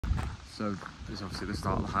So there's obviously the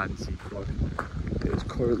start of the hide and seek vlog. It's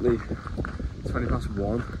currently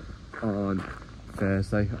 1:20 on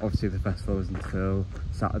Thursday. Obviously the festival is until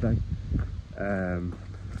Saturday.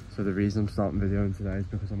 So the reason I'm starting videoing today is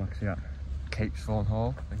because I'm actually at Capesthorne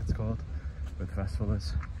Hall, I think it's called, where the festival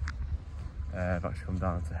is. I've actually come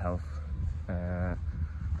down to help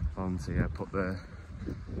on to put the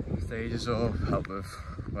stages up, help with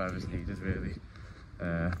whatever's needed really.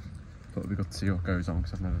 But it'll be good to see what goes on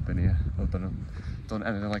because I've never been here or done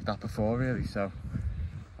anything like that before really. So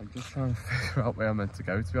I'm just trying to figure out where I'm meant to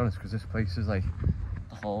go, to be honest, because this place is like,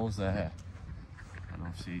 the hall's there, and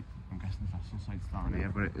obviously I'm guessing the festival site's down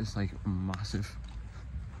here, but it is like massive.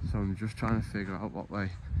 So I'm just trying to figure out what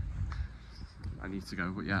way I need to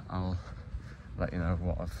go, but yeah, I'll let you know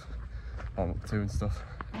what I'm up to and stuff.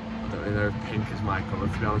 I don't really know if pink is my colour,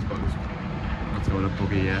 to be honest, but I'm just going to go on a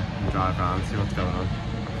buggy here and drive around and see what's going on.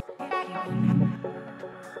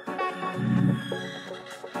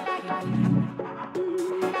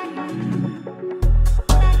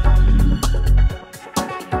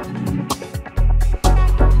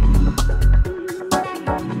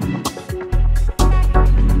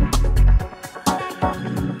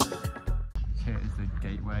 Here is the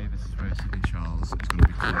gateway. This is where Sidney Charles is going to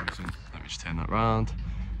be closing. Let me just turn that round.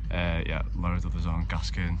 Yeah, loads of others on: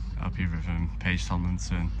 Gaskin, LP Rhythm, Paige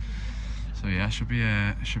Tomlinson. So yeah, should be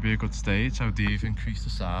a good stage. So they've increased the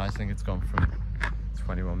size. I think it's gone from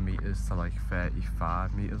 21 meters to like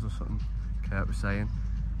 35 meters or something, Kurt was saying.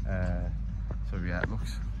 So yeah, it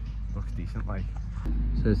looks decent. Like,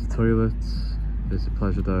 so there's the toilets, there's the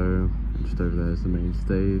pleasure dome, and just over there is the main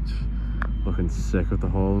stage. Looking sick with the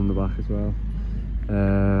hall in the back as well.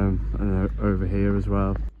 And over here as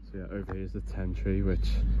well. So yeah, over here is the tent tree, which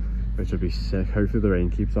would be sick. Hopefully the rain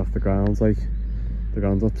keeps off the grounds. Like, the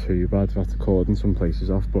ground's not too bad. We've had to cordon some places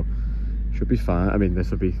off, but should be fine. I mean,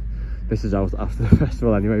 this is out after the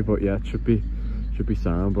festival anyway, but yeah, it should be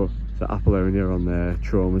sound. But the Apollonia on there,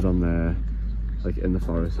 Traumer's on there, like in the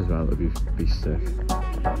forest as well. It'd be sick.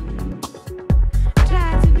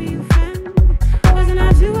 Tried to be your friend, wasn't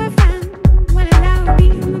I to a friend? When it allowed me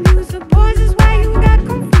to use the boys is why you got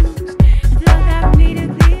confused. Until that made it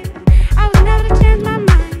clear, I was never to change my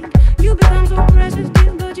mind. You become so precious,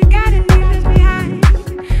 dear, but you gotta leave us behind.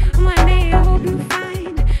 One day I hope you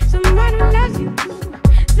find someone who loves you too.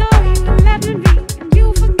 So you will let me be, you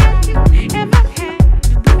forget you ever had.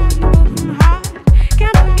 The bruise you broken heart,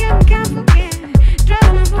 can't forget.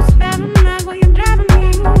 Driving for 7 nights while you're driving me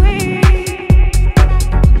away.